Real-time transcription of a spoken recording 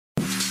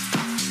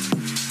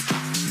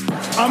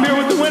I'm here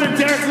with the winner,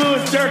 Derek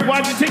Lewis. Derek,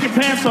 why'd you take your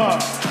pants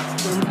off?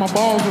 My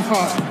balls was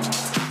hot.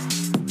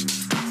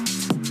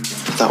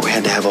 I thought we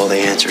had to have all the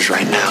answers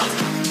right now.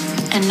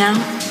 And now?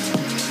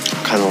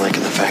 I'm kind of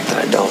liking the fact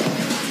that I don't.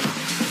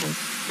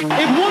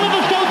 If one of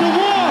us goes to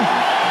war,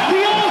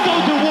 we all go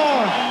to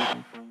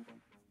war.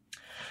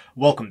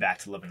 Welcome back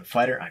to Living the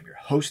Fighter. I'm your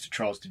host,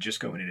 Charles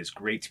DeGisco, and it is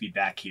great to be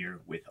back here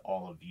with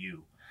all of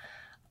you.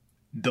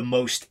 The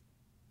most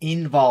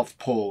involved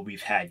poll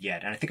we've had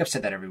yet, and I think I've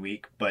said that every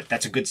week, but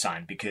that's a good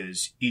sign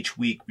because each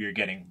week we are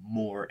getting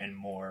more and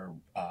more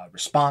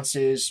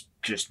responses,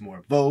 just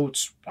more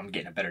votes. I'm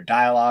getting a better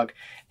dialogue,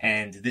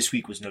 and this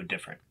week was no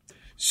different.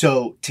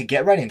 So to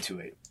get right into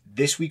it,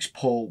 this week's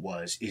poll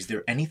was, is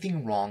there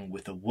anything wrong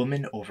with a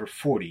woman over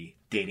 40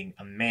 dating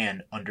a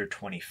man under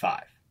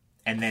 25?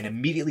 And then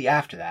immediately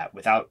after that,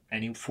 without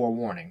any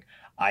forewarning,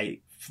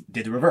 I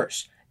did the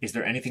reverse. Is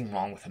there anything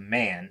wrong with a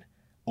man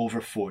over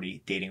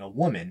 40 dating a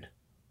woman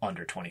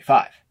under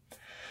 25?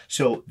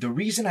 So the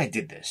reason I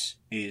did this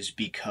is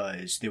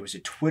because there was a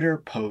Twitter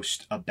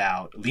post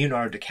about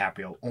Leonardo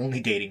DiCaprio only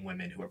dating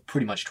women who are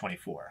pretty much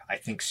 24. I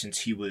think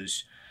since he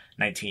was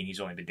 19, he's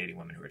only been dating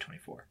women who are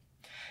 24.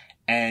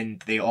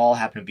 And they all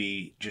happen to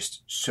be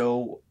just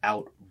so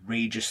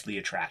outrageously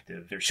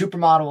attractive. They're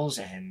supermodels,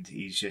 and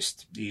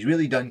he's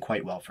really done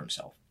quite well for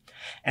himself.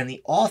 And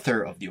the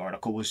author of the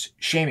article was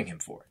shaming him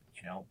for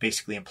it,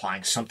 basically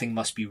implying something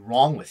must be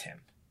wrong with him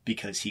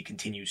because he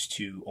continues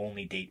to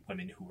only date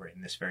women who are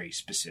in this very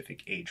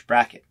specific age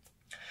bracket.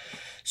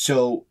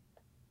 So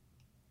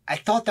I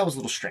thought that was a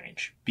little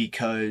strange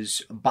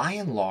because by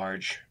and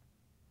large,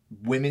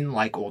 women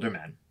like older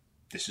men.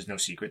 This is no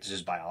secret. This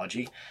is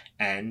biology.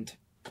 And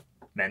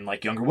men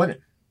like younger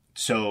women.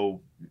 So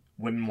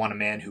women want a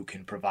man who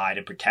can provide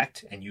and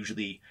protect, and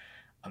usually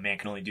a man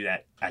can only do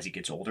that as he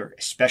gets older,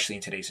 especially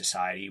in today's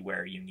society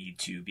where you need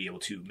to be able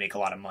to make a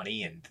lot of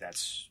money, and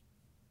that's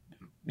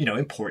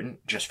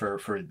important just for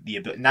the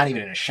ability, not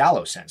even in a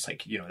shallow sense,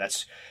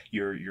 that's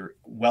your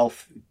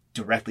wealth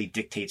directly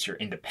dictates your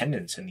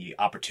independence and the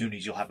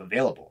opportunities you'll have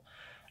available.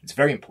 It's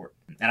very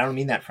important. And I don't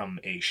mean that from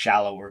a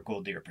shallow or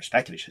gold digger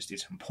perspective.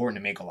 It's important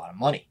to make a lot of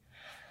money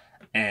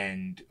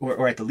and,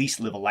 or at the least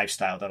live a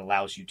lifestyle that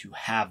allows you to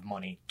have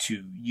money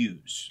to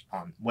use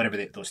on whatever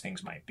those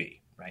things might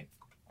be. Right.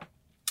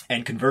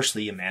 And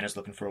conversely, a man is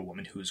looking for a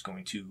woman who is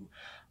going to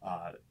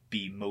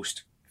be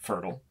most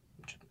fertile,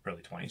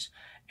 early 20s,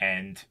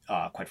 and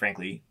quite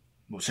frankly,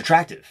 most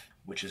attractive,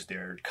 which is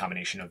their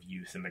combination of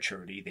youth and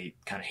maturity. They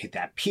kind of hit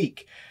that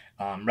peak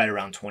right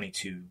around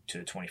 22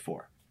 to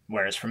 24.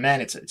 Whereas for men,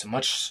 it's a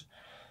much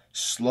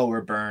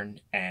slower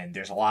burn, and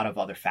there's a lot of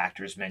other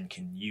factors men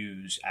can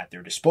use at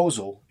their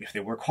disposal if they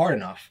work hard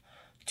enough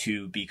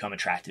to become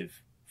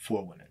attractive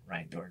for women,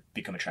 right? Or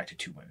become attracted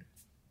to women.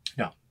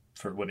 No,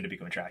 for women to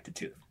become attracted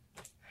to them.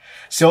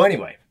 So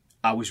anyway,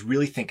 I was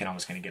really thinking I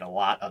was going to get a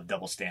lot of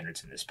double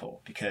standards in this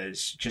poll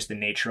because just the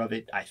nature of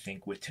it, I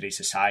think with today's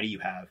society, you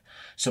have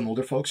some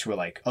older folks who are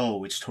like,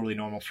 oh, it's totally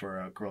normal for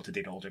a girl to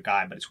date an older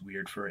guy, but it's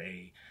weird for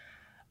a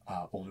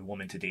older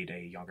woman to date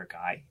a younger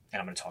guy. And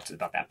I'm going to talk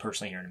about that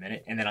personally here in a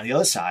minute. And then on the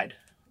other side,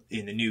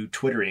 in the new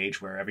Twitter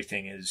age where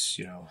everything is,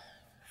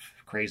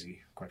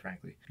 crazy, quite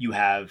frankly, you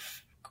have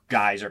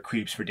guys are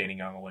creeps for dating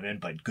younger women,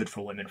 but good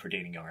for women for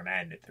dating younger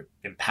men. They're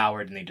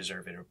empowered and they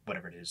deserve it, or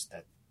whatever it is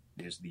that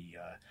is the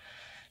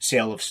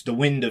sail of the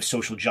wind of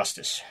social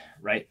justice,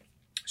 right?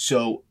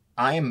 So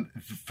I am,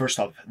 first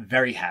off,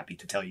 very happy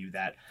to tell you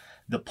that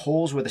the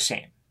polls were the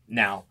same.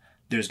 Now,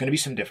 there's going to be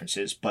some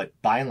differences, but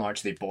by and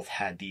large, they both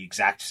had the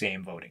exact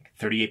same voting.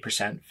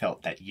 38%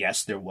 felt that,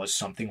 yes, there was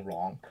something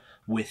wrong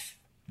with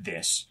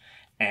this,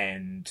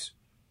 and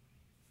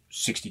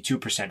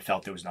 62%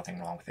 felt there was nothing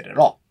wrong with it at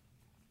all.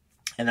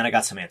 And then I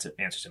got some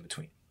answers in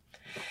between.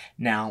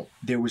 Now,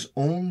 there was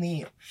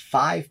only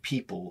 5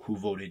 people who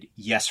voted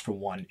yes for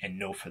one and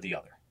no for the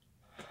other.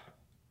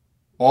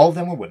 All of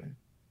them were women,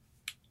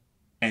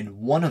 and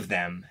one of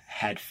them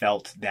had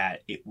felt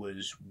that it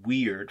was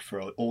weird for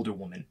an older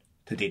woman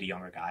to date a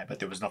younger guy, but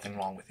there was nothing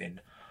wrong with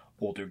an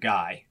older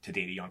guy to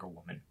date a younger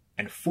woman.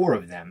 And 4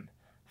 of them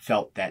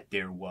felt that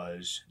there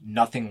was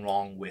nothing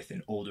wrong with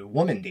an older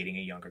woman dating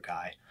a younger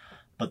guy,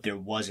 but there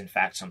was in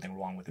fact something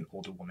wrong with an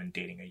older woman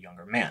dating a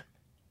younger man,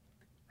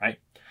 right?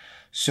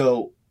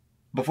 So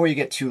before you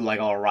get too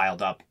all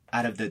riled up,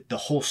 out of the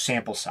whole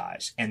sample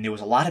size, and there was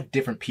a lot of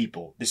different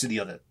people, this is the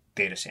other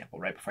data sample,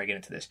 right? Before I get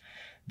into this,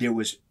 there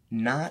was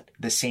not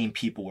the same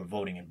people were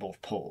voting in both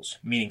polls,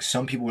 meaning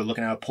some people were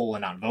looking at a poll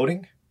and not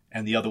voting,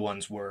 and the other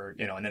ones were,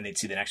 and then they'd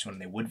see the next one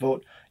and they would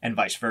vote, and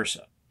vice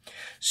versa.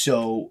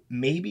 So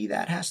maybe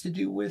that has to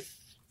do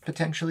with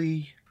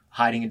potentially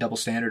hiding a double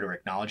standard or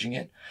acknowledging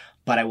it.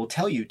 But I will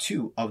tell you,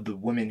 too, of the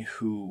women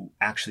who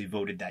actually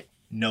voted that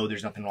no,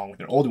 there's nothing wrong with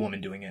an older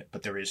woman doing it,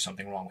 but there is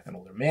something wrong with an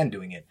older man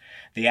doing it,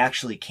 they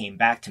actually came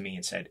back to me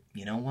and said,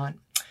 you know what?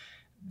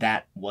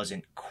 That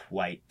wasn't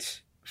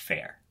quite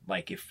fair.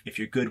 Like, if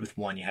you're good with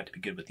one, you have to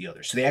be good with the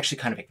other. So they actually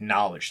kind of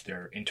acknowledged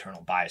their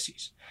internal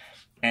biases.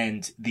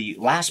 And the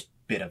last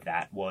bit of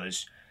that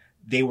was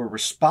they were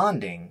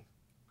responding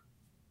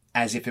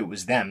as if it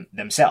was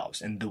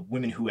themselves. And the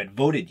women who had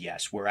voted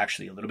yes were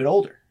actually a little bit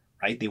older,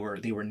 right? They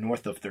were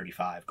north of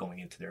 35 going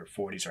into their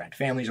 40s or had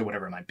families or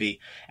whatever it might be.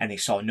 And they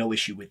saw no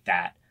issue with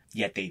that.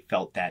 Yet they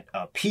felt that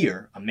a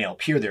male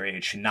peer their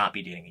age, should not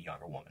be dating a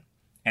younger woman.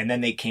 And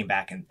then they came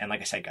back and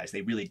like I said, guys,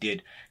 they really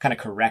did kind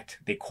of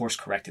they course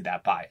corrected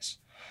that bias.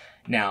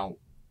 Now,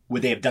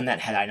 would they have done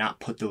that had I not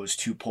put those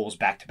two polls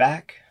back to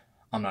back?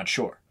 I'm not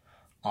sure.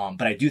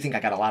 But I do think I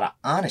got a lot of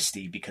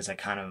honesty because I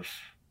kind of,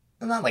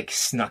 not like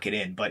snuck it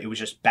in, but it was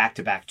just back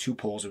to back two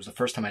polls. It was the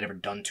first time I'd ever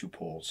done two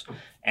polls.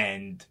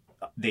 And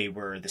they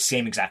were the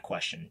same exact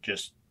question,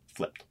 just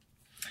flipped.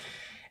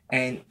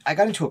 And I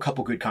got into a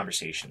couple good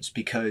conversations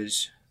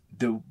because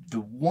the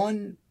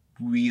one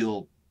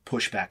real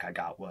pushback I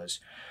got was,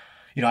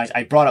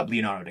 I brought up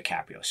Leonardo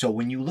DiCaprio. So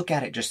when you look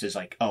at it just as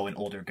like, oh, an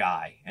older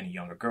guy and a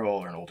younger girl,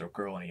 or an older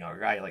girl and a younger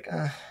guy, you're like,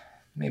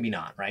 maybe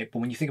not, right? But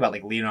when you think about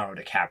like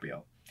Leonardo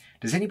DiCaprio,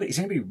 is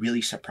anybody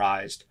really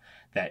surprised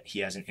that he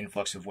has an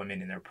influx of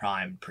women in their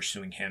prime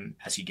pursuing him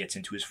as he gets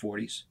into his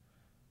 40s?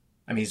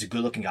 I mean, he's a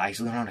good-looking guy.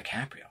 He's Leonardo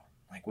DiCaprio.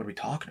 Like, what are we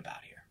talking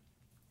about here?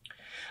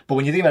 But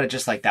when you think about it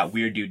just like that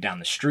weird dude down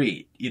the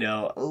street,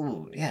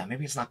 oh, yeah,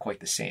 maybe it's not quite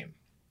the same.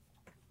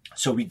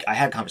 So I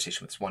had a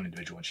conversation with this one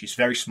individual, and she's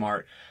very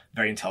smart,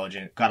 very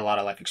intelligent, got a lot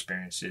of life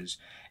experiences,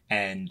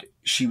 and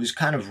she was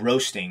kind of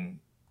roasting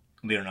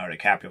Leonardo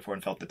DiCaprio for it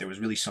and felt that there was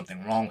really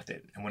something wrong with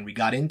it. And when we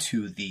got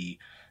into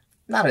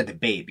not a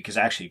debate, because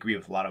I actually agree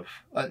with a lot of,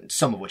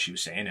 some of what she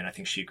was saying, and I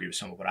think she agreed with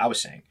some of what I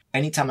was saying.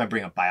 Anytime I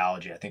bring up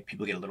biology, I think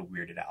people get a little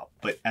weirded out.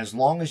 But as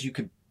long as you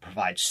could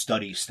provide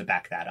studies to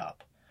back that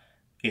up,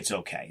 it's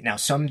okay. Now,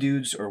 some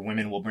dudes or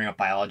women will bring up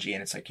biology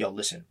and it's like, yo,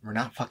 listen, we're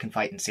not fucking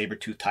fighting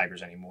saber-toothed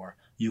tigers anymore.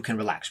 You can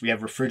relax. We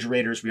have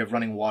refrigerators. We have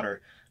running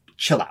water.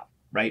 Chill out,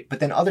 right? But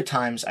then other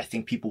times, I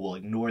think people will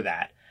ignore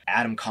that.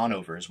 Adam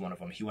Conover is one of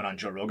them. He went on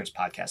Joe Rogan's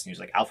podcast and he was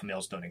like, alpha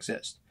males don't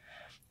exist.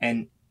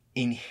 And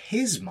in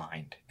his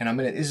mind, and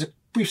this is a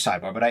brief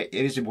sidebar, but it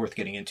is worth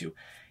getting into.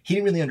 He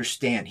didn't really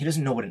understand. He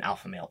doesn't know what an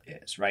alpha male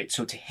is, right?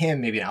 So to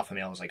him, maybe an alpha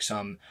male is like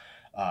some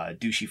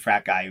douchey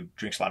frat guy who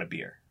drinks a lot of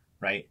beer,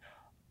 right?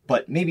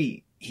 But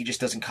maybe he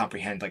just doesn't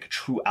comprehend like a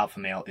true alpha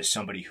male is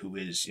somebody who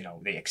is,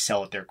 they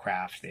excel at their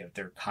craft,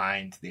 they're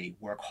kind, they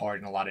work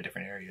hard in a lot of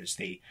different areas,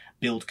 they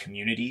build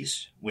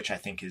communities, which I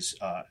think is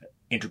an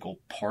integral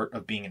part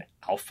of being an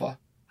alpha,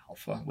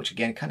 which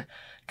again kind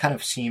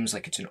of seems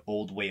like it's an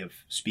old way of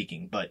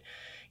speaking, but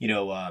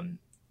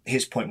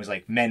his point was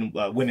like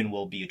women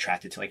will be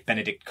attracted to like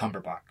Benedict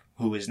Cumberbatch,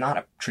 who is not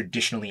a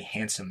traditionally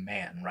handsome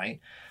man,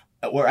 right?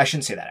 Or I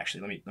shouldn't say that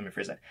actually. Let me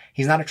phrase that.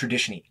 He's not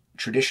a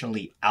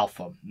traditionally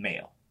alpha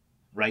male,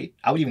 right?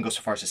 I would even go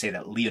so far as to say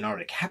that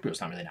Leonardo DiCaprio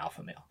is not really an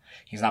alpha male.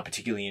 He's not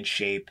particularly in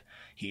shape.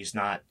 He's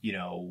not,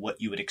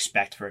 what you would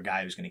expect for a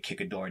guy who's going to kick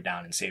a door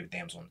down and save a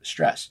damsel in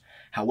distress.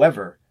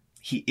 However,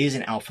 he is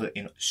an alpha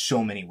in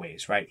so many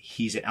ways, right?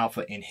 He's an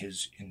alpha in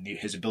his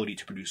ability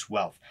to produce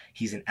wealth.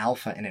 He's an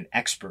alpha and an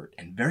expert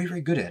and very,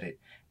 very good at it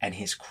and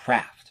his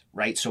craft,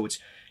 right? So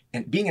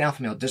and being an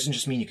alpha male doesn't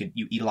just mean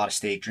you eat a lot of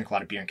steak, drink a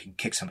lot of beer, and can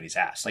kick somebody's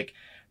ass. Like,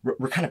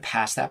 we're kind of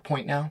past that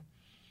point now.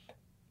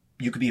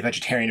 You could be a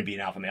vegetarian and be an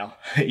alpha male.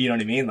 You know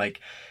what I mean?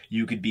 Like,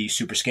 you could be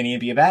super skinny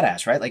and be a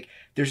badass, right? Like,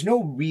 there's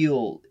no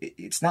real,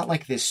 it's not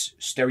like this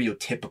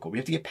stereotypical. We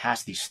have to get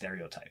past these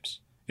stereotypes.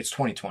 It's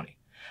 2020.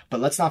 But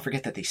let's not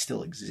forget that they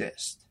still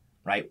exist,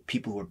 right?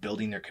 People who are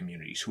building their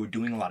communities, who are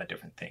doing a lot of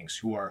different things,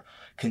 who are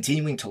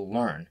continuing to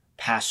learn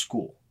past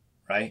school,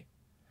 right?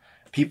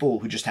 People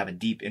who just have a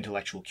deep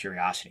intellectual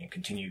curiosity and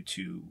continue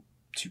to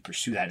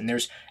pursue that. And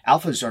there's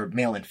alphas are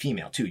male and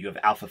female too. You have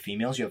alpha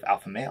females, you have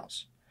alpha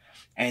males.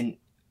 And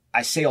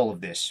I say all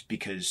of this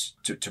because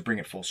to bring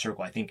it full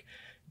circle, I think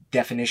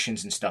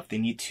definitions and stuff,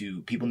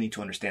 people need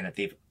to understand that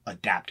they've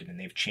adapted and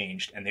they've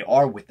changed and they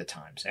are with the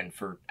times. And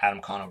for Adam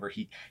Conover,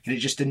 he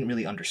just didn't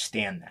really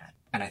understand that.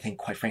 And I think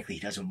quite frankly,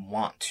 he doesn't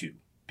want to,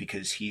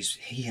 because he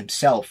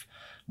himself,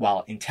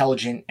 while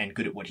intelligent and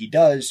good at what he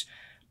does,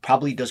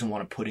 probably doesn't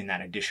want to put in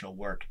that additional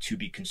work to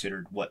be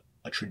considered what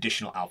a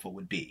traditional alpha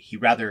would be.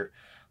 He'd rather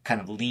kind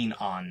of lean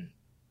on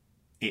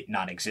it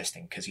not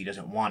existing because he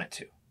doesn't want it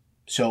to.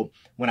 So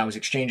when I was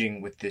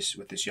exchanging with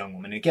this young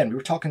woman, again, we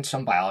were talking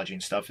some biology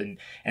and stuff and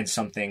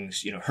some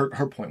things,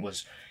 her point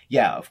was,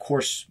 yeah, of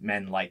course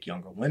men like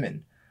younger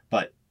women,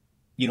 but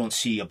you don't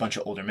see a bunch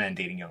of older men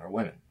dating younger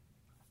women.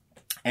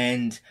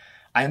 And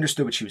I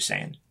understood what she was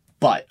saying,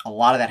 but a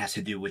lot of that has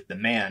to do with the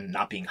man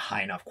not being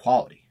high enough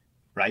quality,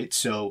 right?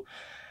 So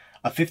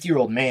a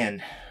 50-year-old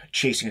man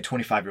chasing a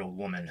 25-year-old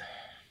woman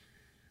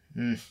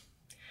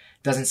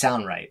doesn't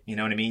sound right. You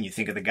know what I mean? You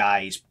think of the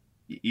guy,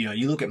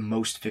 you look at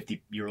most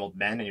 50-year-old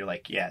men and you're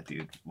like, yeah,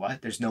 dude,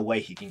 what? There's no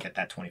way he can get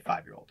that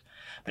 25-year-old.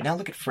 But now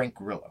look at Frank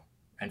Grillo.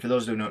 And for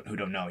those who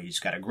don't know, he's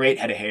got a great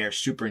head of hair,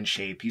 super in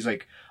shape. He's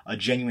like a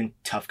genuine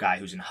tough guy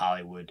who's in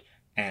Hollywood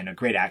and a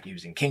great actor. He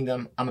was in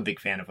Kingdom. I'm a big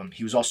fan of him.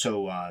 He was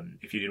also,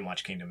 if you didn't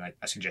watch Kingdom,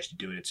 I suggest you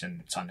do it. It's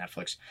on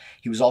Netflix.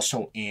 He was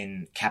also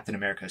in Captain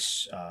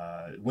America's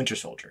Winter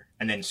Soldier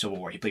and then Civil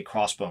War. He played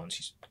Crossbones.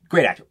 He's a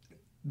great actor.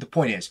 The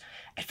point is,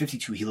 at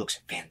 52, he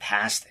looks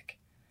fantastic.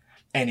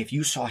 And if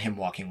you saw him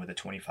walking with a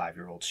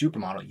 25-year-old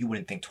supermodel, you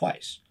wouldn't think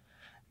twice.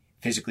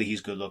 Physically, he's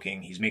good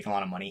looking. He's making a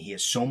lot of money. He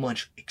has so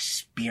much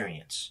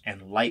experience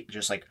and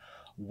just like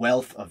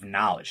wealth of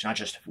knowledge, not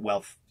just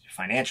wealth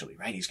financially,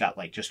 right? He's got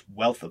like just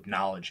wealth of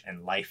knowledge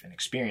and life and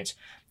experience.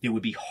 It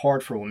would be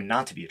hard for a woman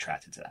not to be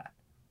attracted to that,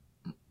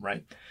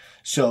 right?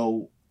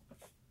 So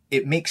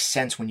it makes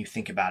sense when you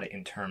think about it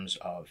in terms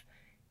of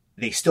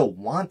they still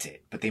want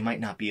it, but they might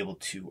not be able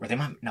to, or they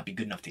might not be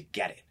good enough to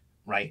get it,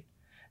 right?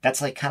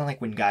 That's like kind of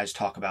like when guys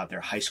talk about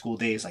their high school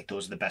days, like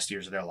those are the best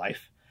years of their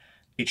life.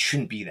 It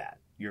shouldn't be that.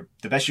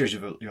 The best years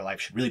of your life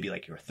should really be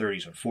like your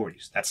 30s and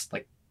 40s. That's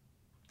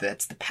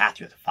the path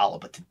you have to follow.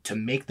 But to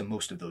make the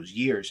most of those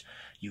years,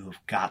 you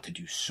have got to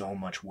do so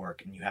much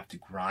work, and you have to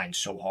grind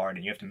so hard,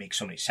 and you have to make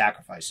so many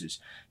sacrifices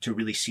to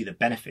really see the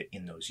benefit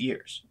in those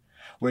years.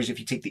 Whereas if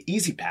you take the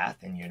easy path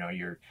and,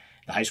 you're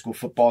the high school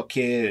football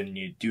kid and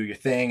you do your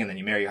thing and then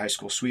you marry your high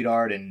school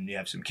sweetheart and you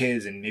have some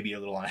kids and maybe you're a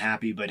little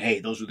unhappy, but hey,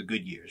 those were the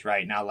good years,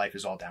 right? Now life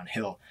is all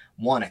downhill.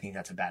 One, I think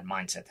that's a bad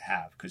mindset to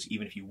have, because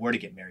even if you were to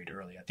get married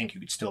early, I think you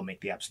could still make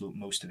the absolute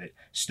most of it,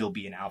 still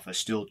be an alpha,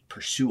 still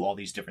pursue all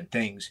these different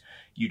things.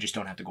 You just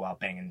don't have to go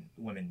out banging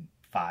women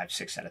 5,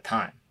 6 at a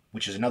time,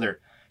 which is another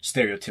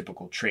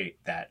stereotypical trait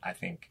that I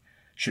think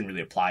shouldn't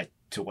really apply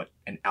to what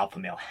an alpha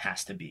male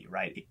has to be,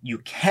 right? You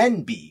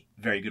can be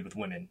very good with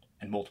women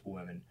and multiple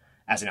women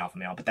as an alpha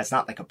male, but that's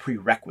not like a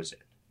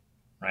prerequisite,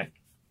 right?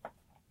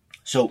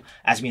 So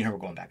as me and her were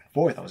going back and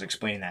forth, I was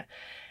explaining that,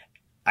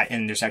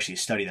 and there's actually a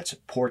study that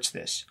supports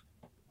this.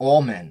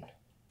 All men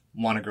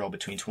want a girl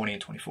between 20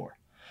 and 24.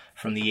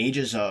 From the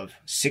ages of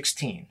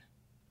 16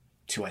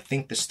 to, I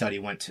think the study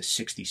went to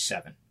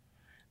 67,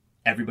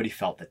 everybody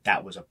felt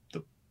that was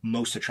the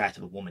most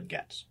attractive a woman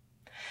gets.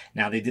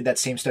 Now, they did that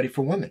same study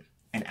for women.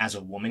 And as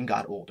a woman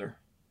got older,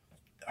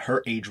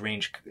 her age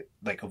range,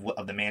 like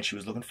of the man she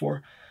was looking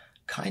for,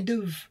 kind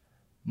of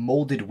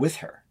molded with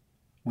her,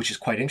 which is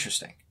quite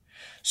interesting.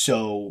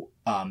 So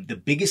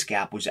the biggest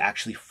gap was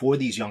actually for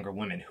these younger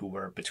women who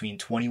were between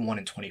 21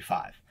 and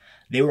 25.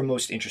 They were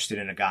most interested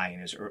in a guy in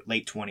his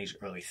late 20s,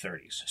 early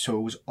 30s. So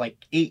it was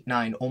like 8,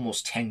 9,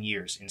 almost 10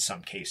 years in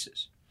some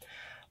cases.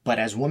 But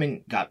as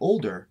women got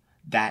older,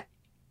 that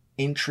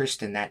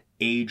interest in that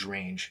age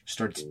range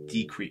started to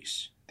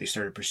decrease. They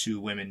started to pursue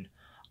women.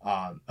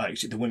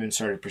 The women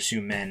started to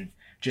pursue men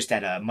just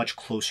at a much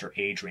closer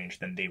age range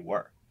than they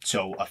were.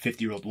 So a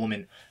 50-year-old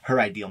woman, her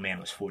ideal man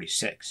was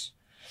 46.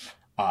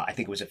 I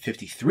think it was a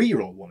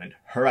 53-year-old woman,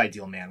 her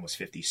ideal man was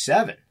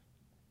 57,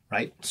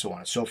 right? So on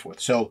and so forth.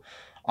 So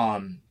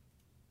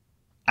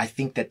I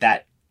think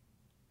that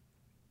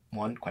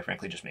one, quite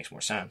frankly, just makes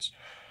more sense.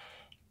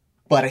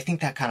 But I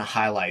think that kind of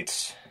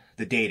highlights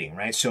the dating,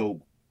 right?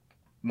 So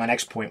my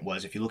next point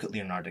was, if you look at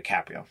Leonardo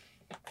DiCaprio,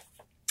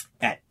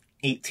 at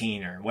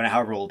 18 or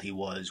however old he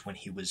was when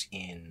he was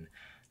in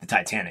the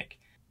Titanic,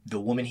 the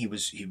woman he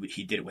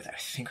did it with, I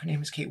think her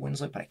name is Kate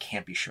Winslet, but I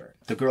can't be sure.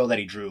 The girl that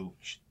he drew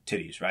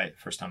titties, right?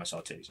 First time I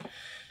saw titties.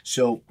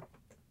 So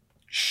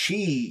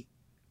she,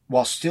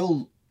 while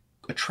still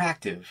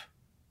attractive,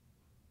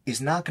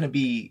 is not going to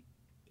be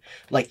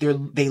like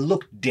they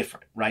look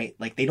different, right?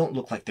 Like they don't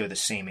look like they're the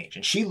same age.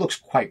 And she looks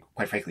quite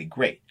frankly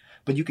great.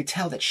 But you could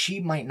tell that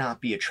she might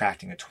not be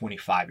attracting a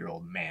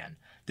 25-year-old man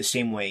the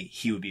same way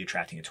he would be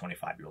attracting a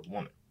 25-year-old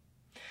woman.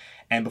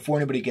 And before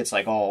anybody gets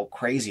like all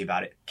crazy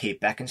about it,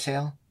 Kate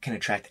Beckinsale can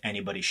attract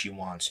anybody she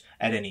wants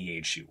at any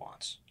age she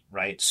wants,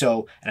 right?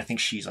 So, and I think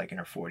she's like in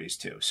her 40s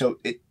too. So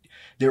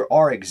there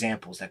are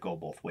examples that go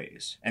both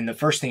ways. And the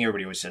first thing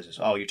everybody always says is,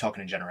 oh, you're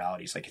talking in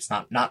generalities. Like it's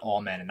not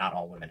all men and not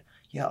all women.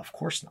 Yeah, of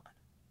course not.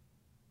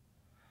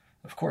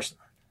 Of course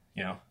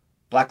not.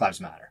 Black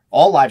lives matter.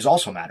 All lives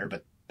also matter,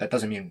 but that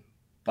doesn't mean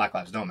Black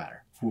lives don't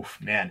matter. Oof,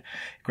 man.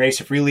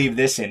 Grace, if we leave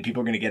this in,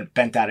 people are going to get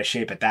bent out of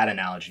shape at that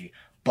analogy.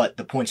 But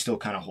the point still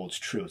kind of holds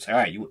true. It's like, all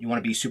right, you want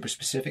to be super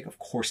specific? Of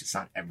course, it's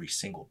not every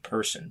single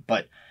person.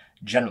 But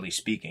generally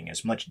speaking,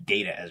 as much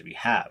data as we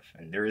have,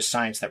 and there is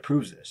science that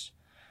proves this.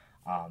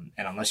 And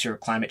unless you're a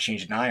climate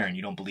change denier and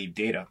you don't believe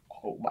data,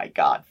 oh my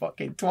God,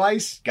 fucking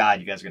twice. God,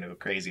 you guys are going to go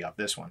crazy off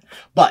this one.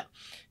 But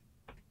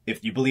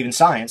if you believe in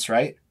science,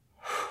 right?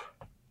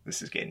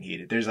 This is getting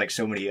heated. There's like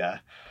so many,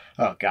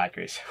 oh God,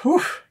 Grace.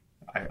 Whew.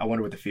 I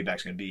wonder what the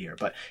feedback's going to be here.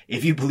 But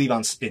if you believe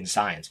in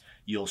science,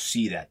 you'll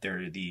see that there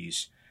are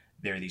these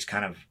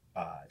kind of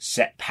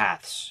set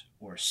paths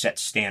or set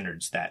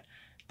standards that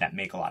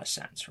make a lot of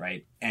sense,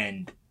 right?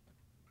 And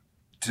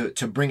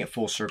to bring it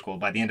full circle,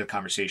 by the end of the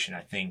conversation,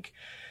 I think,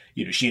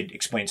 she had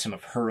explained some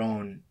of her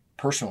own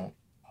personal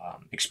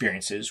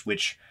experiences,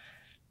 which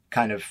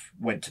kind of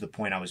went to the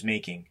point I was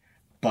making.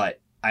 But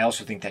I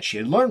also think that she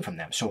had learned from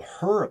them. So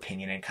her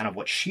opinion and kind of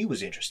what she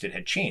was interested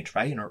had changed,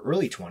 right? In her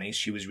early 20s,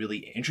 she was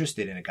really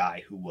interested in a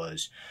guy who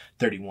was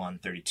 31,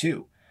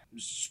 32.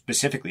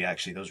 Specifically,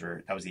 actually,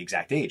 that was the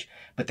exact age.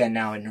 But then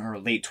now in her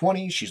late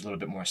 20s, she's a little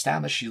bit more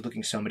established. She's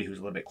looking for somebody who's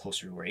a little bit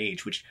closer to her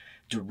age, which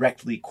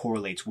directly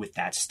correlates with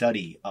that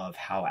study of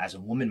how as a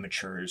woman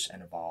matures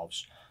and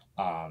evolves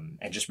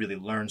and just really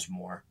learns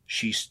more,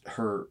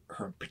 her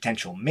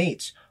potential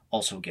mates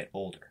also get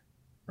older,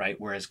 right?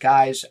 Whereas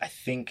guys, I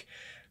think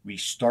we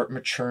start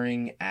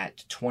maturing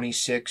at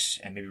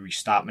 26 and maybe we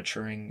stop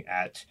maturing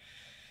at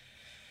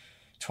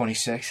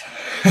 26.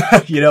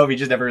 We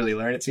just never really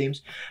learn, it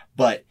seems.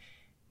 But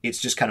it's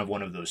just kind of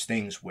one of those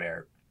things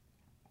where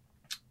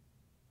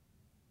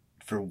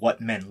for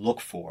what men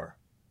look for,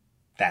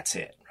 that's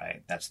it,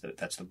 right? That's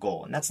the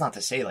goal. And that's not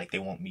to say like they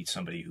won't meet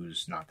somebody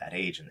who's not that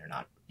age and they're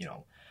not,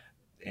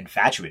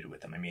 infatuated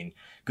with them. I mean,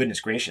 goodness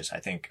gracious,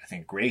 I think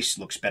Grace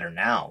looks better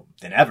now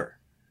than ever,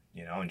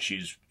 and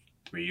she's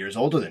 3 years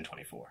older than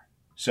 24.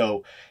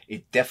 So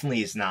it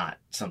definitely is not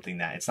something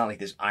that, it's not like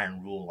this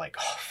iron rule, like,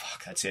 oh,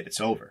 fuck, that's it,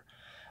 it's over.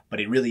 But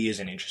it really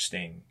is an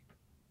interesting,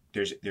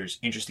 there's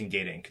interesting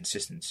data and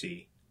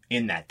consistency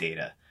in that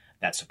data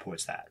that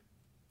supports that.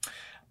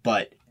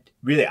 But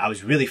really, I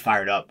was really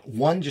fired up.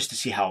 One, just to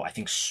see how I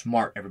think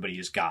smart everybody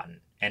has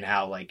gotten and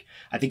how, like,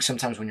 I think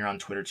sometimes when you're on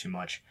Twitter too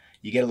much,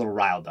 you get a little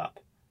riled up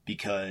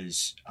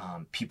because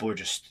people are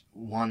just,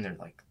 one, they're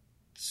like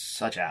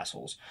such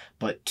assholes.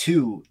 But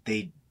two,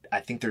 I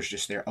think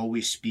they're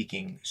always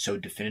speaking so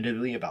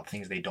definitively about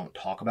things they don't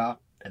talk about.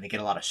 And they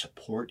get a lot of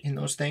support in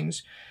those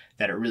things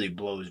that it really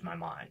blows my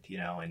mind,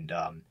 and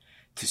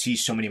to see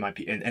so many of my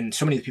people and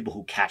so many of the people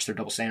who catch their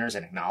double standards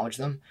and acknowledge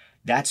them,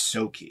 that's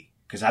so key.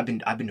 Because I've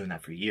been doing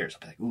that for years. I'll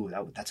be like,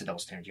 ooh, that's a double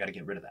standard. You got to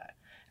get rid of that.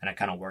 And I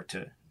kind of work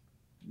to,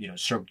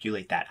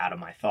 circulate that out of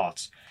my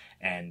thoughts.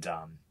 And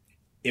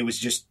it was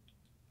just,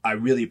 I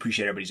really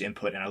appreciate everybody's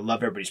input and I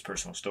love everybody's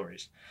personal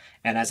stories.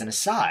 And as an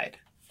aside,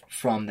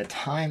 from the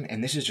time,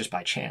 and this is just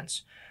by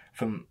chance,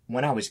 from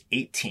when I was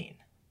 18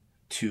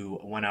 to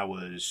when I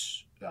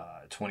was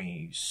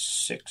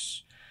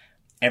 26,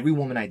 every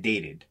woman I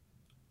dated,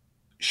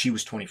 she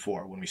was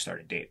 24 when we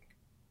started dating.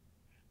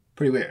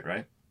 Pretty weird,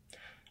 right?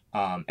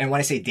 And when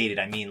I say dated,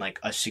 I mean like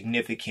a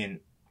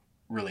significant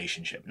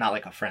relationship, not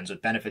like a friends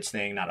with benefits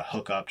thing, not a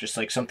hookup, just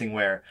like something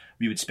where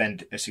we would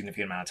spend a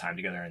significant amount of time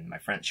together and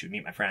she would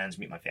meet my friends,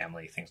 meet my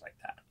family, things like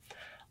that.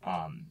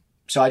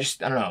 So I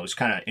don't know, it was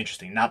kind of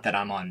interesting. Not that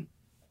I'm on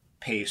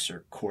pace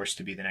or course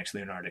to be the next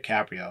Leonardo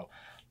DiCaprio,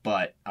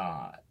 but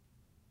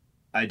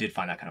I did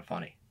find that kind of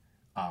funny.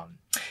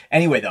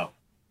 Anyway, though,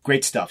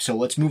 great stuff. So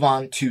let's move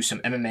on to some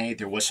MMA.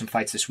 There was some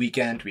fights this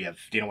weekend. We have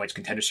Dana White's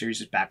Contender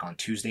Series is back on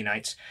Tuesday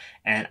nights.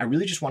 And I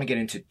really just want to get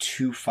into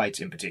two fights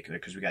in particular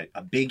because we got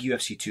a big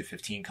UFC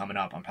 215 coming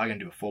up. I'm probably going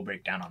to do a full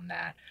breakdown on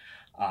that.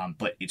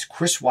 But it's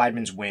Chris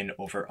Weidman's win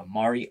over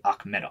Amari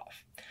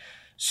Akhmedov.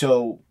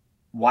 So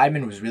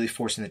Weidman was really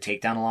forcing the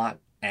takedown a lot,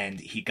 and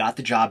he got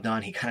the job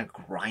done. He kind of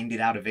grinded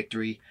out a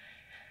victory.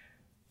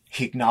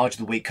 He acknowledged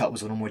the weight cut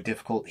was a little more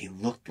difficult. He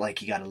looked like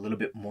he got a little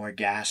bit more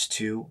gas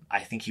too.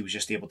 I think he was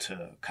just able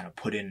to kind of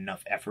put in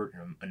enough effort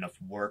and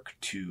enough work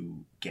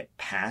to get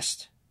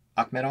past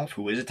Akhmedov,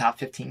 who is a top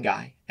 15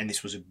 guy. And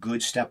this was a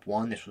good step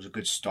one. This was a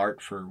good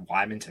start for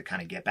Weidman to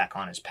kind of get back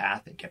on his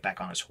path and get back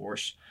on his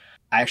horse.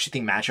 I actually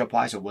think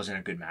matchup-wise, it wasn't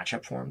a good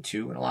matchup for him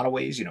too in a lot of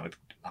ways.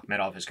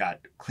 Akhmedov has got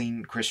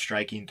clean, crisp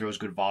striking, throws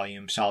good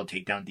volume, solid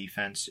takedown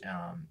defense,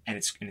 and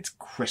it's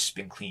crisp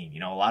and clean.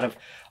 A lot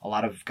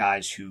of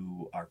guys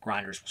who are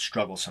grinders will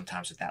struggle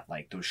sometimes with that,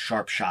 like those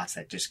sharp shots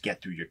that just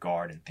get through your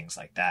guard and things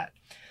like that.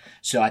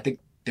 So I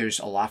think there's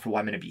a lot for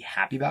Weidman to be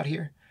happy about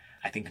here.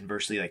 I think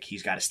conversely, like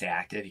he's got to stay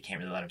active. He can't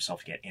really let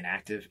himself get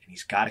inactive, and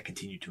he's got to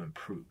continue to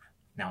improve.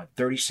 Now at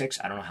 36,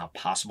 I don't know how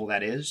possible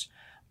that is.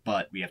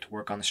 But we have to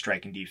work on the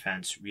striking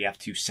defense. We have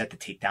to set the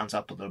takedowns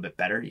up a little bit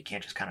better. You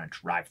can't just kind of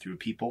drive through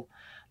people.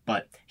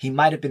 But he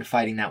might have been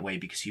fighting that way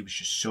because he was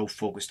just so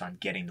focused on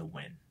getting the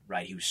win,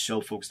 right? He was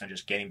so focused on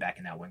just getting back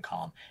in that win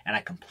column. And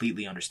I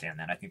completely understand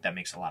that. I think that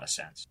makes a lot of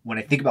sense. When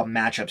I think about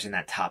matchups in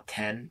that top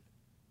 10,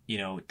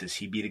 does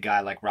he beat a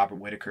guy like Robert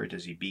Whittaker?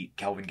 Does he beat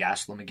Kelvin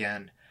Gastelum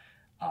again?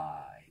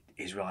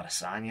 Israel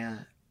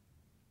Adesanya?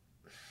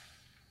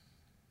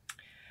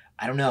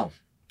 I don't know.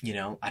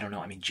 I don't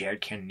know. I mean,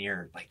 Jared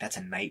Cannonier, like that's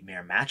a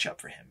nightmare matchup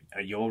for him. A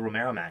Yoel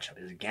Romero matchup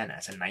is, again,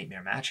 that's a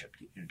nightmare matchup.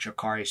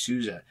 Jacare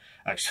Sosa.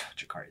 I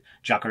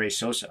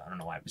don't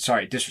know why.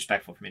 Sorry,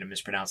 disrespectful for me to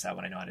mispronounce that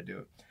when I know how to do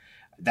it.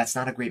 That's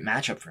not a great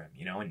matchup for him,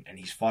 and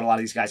he's fought a lot of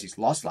these guys. He's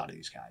lost a lot of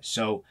these guys.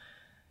 So,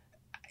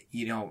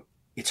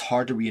 it's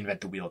hard to reinvent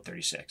the wheel at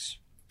 36.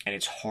 And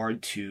it's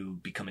hard to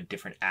become a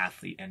different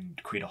athlete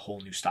and create a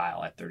whole new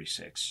style at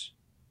 36.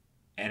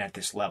 And at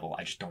this level,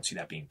 I just don't see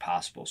that being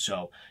possible.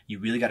 So you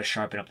really got to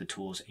sharpen up the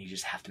tools, and you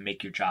just have to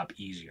make your job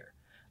easier.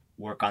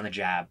 Work on the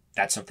jab.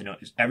 That's something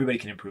everybody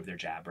can improve their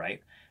jab,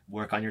 right?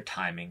 Work on your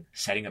timing,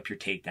 setting up your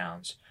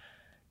takedowns,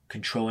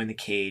 controlling the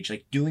cage,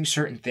 like doing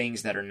certain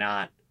things that are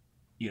not,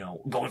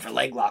 going for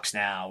leg locks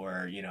now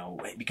or,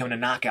 becoming a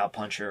knockout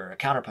puncher or a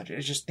counter puncher.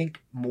 It's just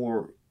think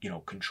more,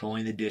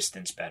 controlling the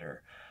distance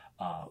better,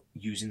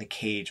 using the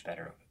cage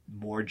better,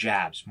 more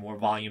jabs, more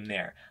volume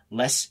there,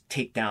 less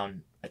takedown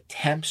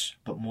attempts,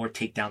 but more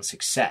takedown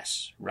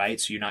success,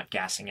 right? So you're not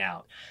gassing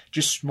out.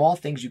 Just small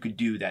things you could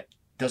do that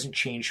doesn't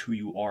change who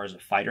you are as a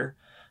fighter,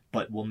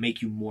 but will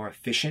make you more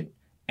efficient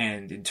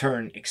and in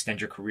turn extend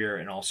your career,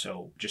 and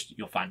also just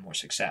you'll find more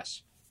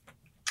success.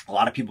 A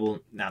lot of people,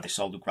 now they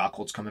saw Luke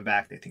Rockhold's coming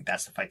back, they think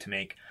that's the fight to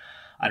make.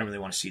 I don't really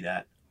want to see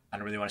that. I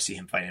don't really want to see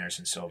him fight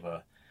Anderson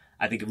Silva.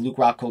 I think if Luke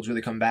Rockhold's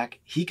really come back,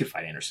 he could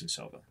fight Anderson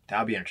Silva. That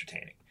would be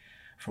entertaining.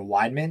 For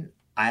Weidman,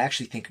 I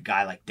actually think a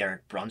guy like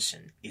Derek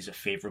Brunson is a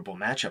favorable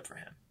matchup for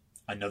him.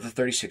 Another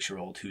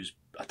 36-year-old who's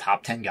a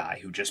top 10 guy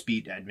who just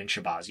beat Edmund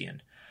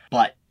Shabazian,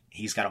 but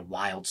he's got a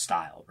wild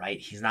style, right?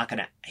 He's not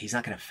gonna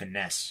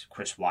finesse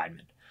Chris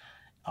Weidman.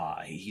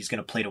 He's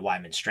gonna play to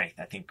Weidman's strength.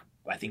 I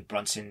think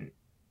Brunson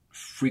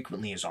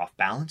frequently is off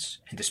balance,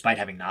 and despite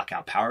having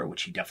knockout power,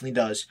 which he definitely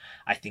does,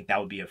 I think that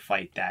would be a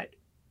fight that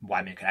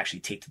Weidman could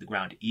actually take to the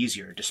ground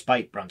easier,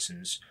 despite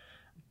Brunson's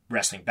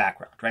wrestling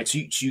background, right? So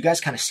you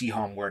guys kind of see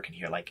how I'm working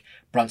here. Like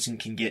Brunson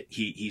can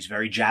he's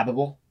very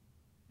jabbable.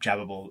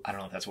 Jabbable, I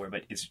don't know if that's a word,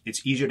 but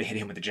it's easier to hit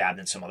him with a jab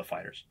than some other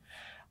fighters.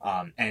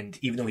 And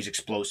even though he's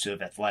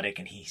explosive, athletic,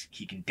 and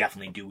he can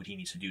definitely do what he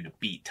needs to do to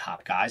beat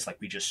top guys,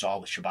 like we just saw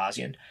with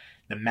Shabazian,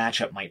 the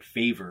matchup might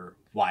favor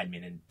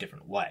Weidman in a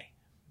different way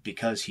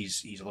because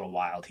he's a little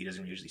wild. He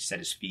doesn't usually set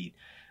his feet.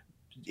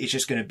 It's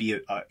just going to be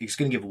it's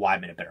going to give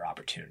Weidman a better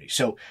opportunity.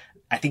 So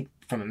I think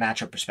from a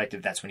matchup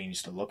perspective, that's what he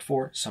needs to look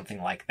for,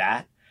 something like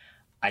that.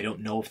 I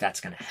don't know if that's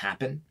going to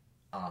happen.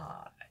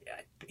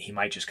 He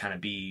might just kind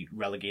of be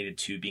relegated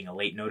to being a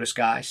late notice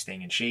guy,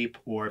 staying in shape,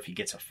 or if he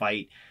gets a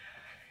fight,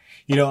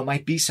 it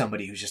might be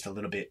somebody who's just a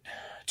little bit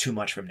too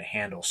much for him to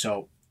handle.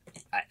 So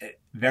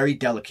very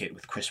delicate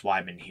with Chris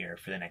Weidman here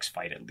for the next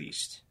fight at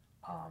least.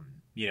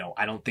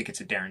 I don't think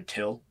it's a Darren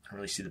Till. I don't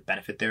really see the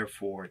benefit there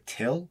for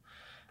Till.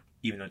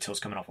 Even though Till's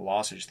coming off a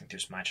loss, I just think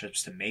there's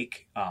matchups to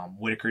make.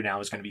 Whitaker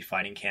now is going to be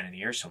fighting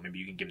Cannonier, so maybe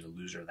you can give the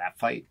loser of that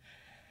fight.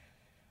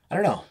 I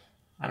don't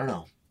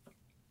know.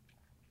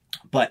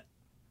 But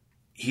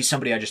he's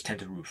somebody I just tend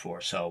to root for,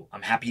 so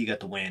I'm happy he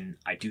got the win.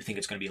 I do think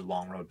it's going to be a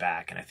long road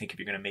back, and I think if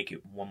you're going to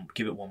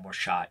give it one more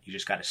shot, you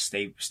just got to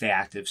stay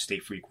active, stay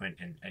frequent,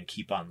 and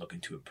keep on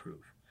looking to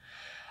improve.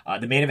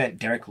 The main event,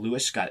 Derek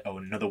Lewis got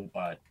another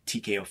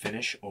TKO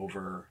finish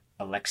over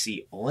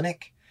Alexei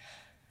Olenek.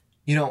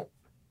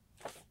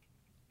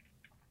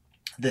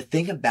 The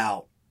thing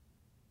about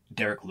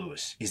Derek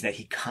Lewis is that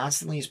he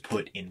constantly is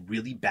put in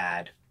really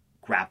bad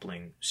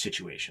grappling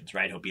situations,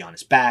 right? He'll be on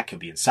his back, he'll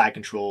be in side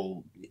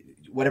control,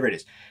 whatever it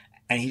is.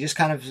 And he just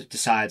kind of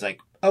decides like,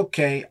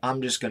 okay,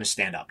 I'm just going to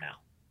stand up now.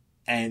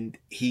 And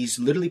he's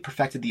literally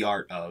perfected the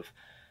art of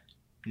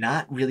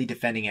not really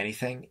defending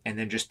anything and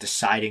then just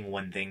deciding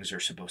when things are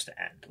supposed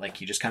to end. Like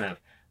he just kind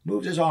of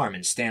moves his arm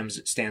and stands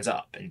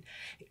up. And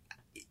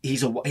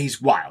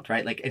he's wild,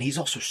 right? Like, and he's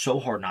also so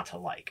hard not to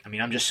like. I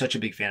mean, I'm just such a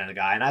big fan of the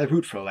guy, and I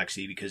root for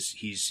Alexei because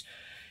he's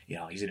in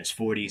his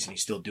 40s and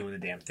he's still doing the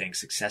damn thing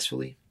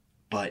successfully.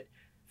 But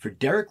for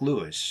Derek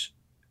Lewis,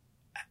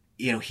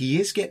 he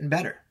is getting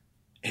better.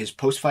 His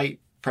post-fight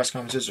press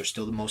conferences are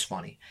still the most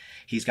funny.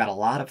 He's got a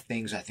lot of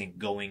things, I think,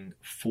 going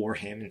for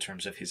him in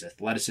terms of his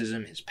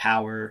athleticism, his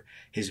power,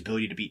 his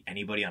ability to beat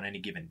anybody on any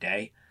given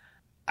day.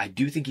 I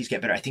do think he's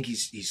getting better. I think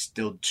he's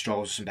still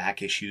struggles with some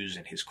back issues,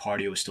 and his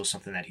cardio is still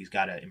something that he's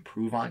got to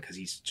improve on because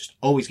he's just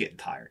always getting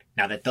tired.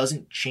 Now, that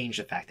doesn't change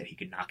the fact that he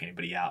could knock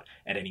anybody out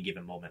at any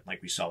given moment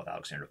like we saw with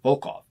Alexander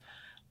Volkov.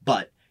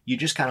 But you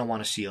just kind of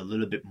want to see a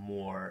little bit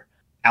more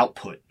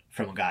output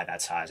from a guy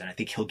that size, and I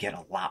think he'll get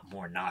a lot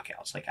more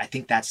knockouts. Like, I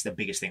think that's the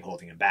biggest thing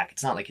holding him back.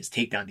 It's not like his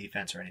takedown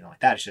defense or anything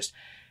like that. It's just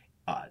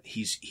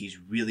he's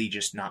really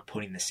just not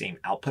putting the same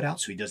output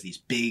out. So he does these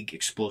big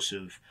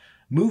explosive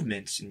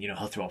movements, and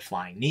he'll throw a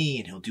flying knee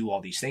and he'll do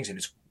all these things, and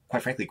it's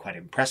quite frankly quite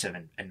impressive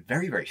and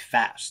very, very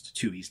fast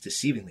too. He's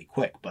deceivingly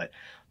quick, but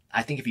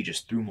I think if he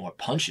just threw more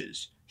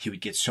punches, he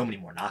would get so many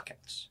more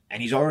knockouts.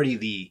 And he's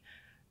already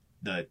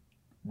the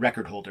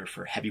record holder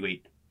for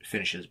heavyweight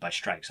finishes by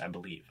strikes, I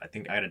believe. I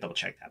think I got to double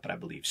check that, but I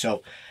believe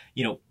so.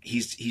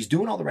 He's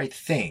doing all the right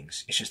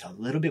things. It's just a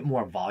little bit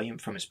more volume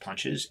from his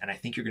punches, and I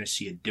think you're going to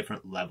see a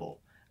different level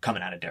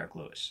coming out of Derek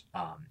Lewis.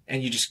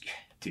 And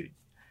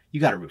you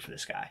got to root for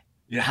this guy.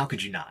 How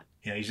could you not?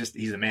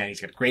 He's a man.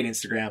 He's got a great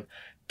Instagram,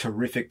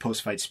 terrific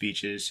post-fight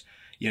speeches.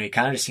 He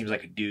kind of just seems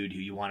like a dude who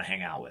you want to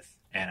hang out with.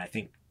 And I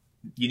think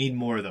you need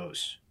more of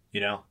those,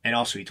 And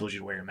also he told you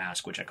to wear your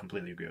mask, which I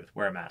completely agree with.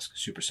 Wear a mask.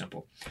 Super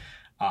simple.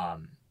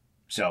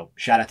 So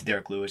shout out to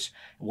Derek Lewis.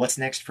 What's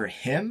next for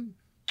him?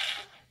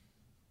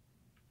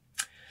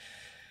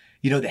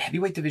 The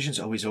heavyweight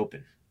division's always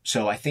open.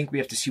 So I think we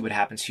have to see what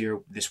happens here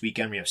this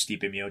weekend. We have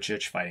Stipe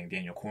Miocic fighting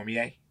Daniel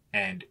Cormier.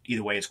 And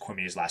either way, it's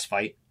Cormier's last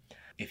fight.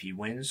 If he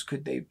wins,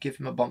 could they give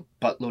him a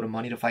buttload of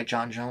money to fight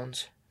John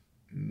Jones?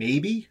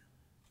 Maybe.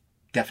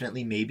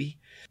 Definitely maybe.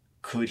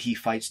 Could he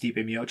fight Stipe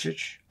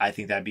Miocic? I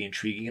think that'd be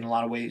intriguing in a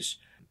lot of ways.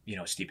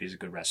 Stipe is a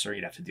good wrestler.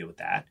 You'd have to deal with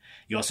that.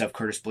 You also have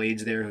Curtis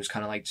Blades there, who's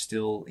kind of like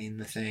still in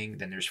the thing.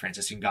 Then there's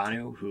Francis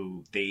Ngannou,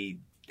 who they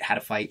had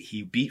a fight.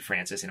 He beat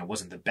Francis, and it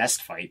wasn't the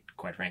best fight,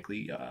 quite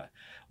frankly.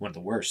 One of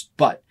the worst.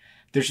 But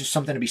there's just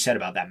something to be said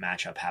about that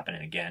matchup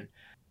happening again.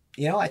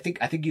 I think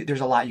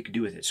there's a lot you could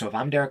do with it. So if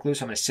I'm Derek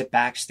Lewis, I'm going to sit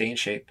back, stay in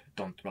shape,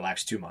 don't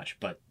relax too much,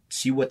 but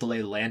see what the lay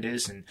of the land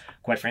is. And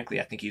quite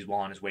frankly, I think he's well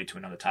on his way to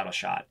another title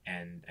shot,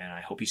 and I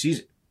hope he sees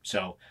it.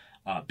 So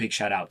big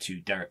shout out to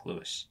Derek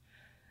Lewis.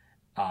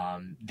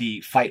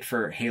 The fight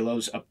for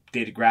Halo's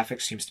updated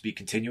graphics seems to be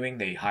continuing.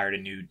 They hired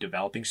a new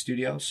developing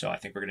studio, so I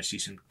think we're going to see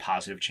some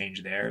positive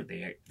change there.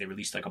 They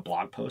released like a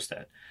blog post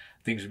that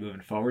things are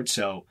moving forward.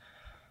 So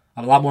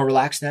I'm a lot more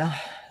relaxed now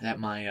that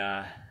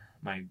my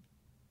my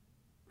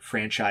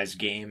franchise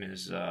game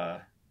is,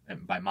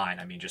 and by mine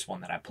I mean just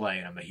one that I play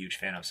and I'm a huge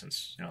fan of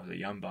since I was a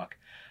young buck.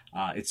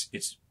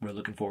 We're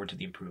looking forward to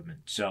the improvement.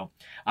 So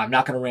I'm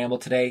not going to ramble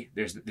today.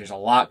 There's a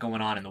lot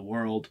going on in the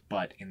world,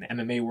 but in the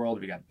MMA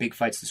world, we got big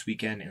fights this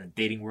weekend. In the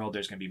dating world,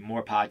 there's going to be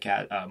more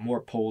more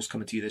polls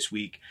coming to you this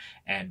week.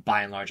 And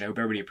by and large, I hope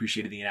everybody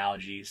appreciated the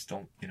analogies.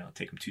 Don't,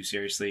 take them too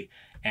seriously.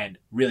 And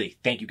really,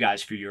 thank you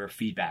guys for your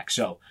feedback.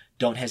 So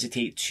don't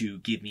hesitate to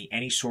give me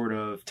any sort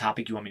of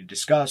topic you want me to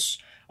discuss,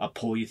 a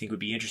poll you think would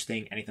be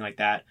interesting, anything like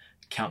that.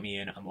 Count me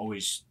in. I'm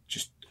always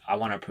I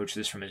want to approach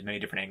this from as many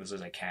different angles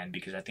as I can,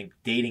 because I think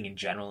dating in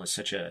general is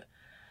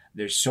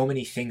there's so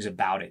many things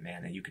about it,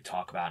 man, that you could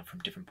talk about from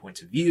different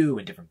points of view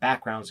and different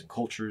backgrounds and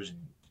cultures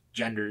and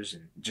genders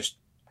and just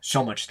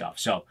so much stuff.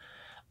 So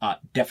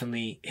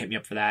definitely hit me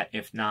up for that.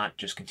 If not,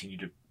 just continue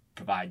to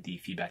provide the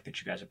feedback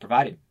that you guys have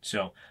provided.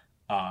 So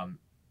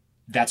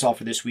that's all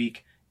for this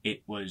week.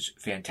 It was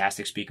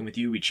fantastic speaking with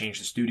you. We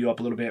changed the studio up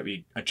a little bit.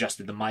 We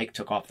adjusted the mic,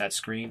 took off that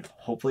screen.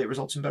 Hopefully it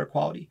results in better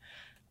quality.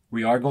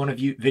 We are going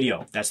to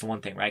video. That's the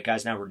one thing, right,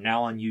 guys? We're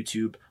now on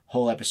YouTube,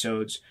 whole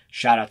episodes.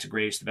 Shout out to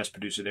Grace, the best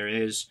producer there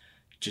is,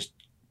 just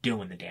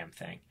doing the damn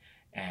thing.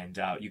 And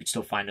you can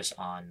still find us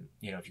on,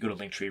 if you go to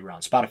Linktree, we're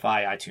on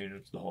Spotify,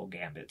 iTunes, the whole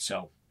gambit.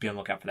 So be on the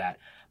lookout for that.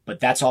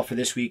 But that's all for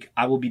this week.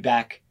 I will be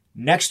back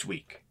next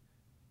week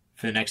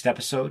for the next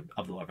episode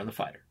of The Lover and the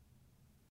Fighter.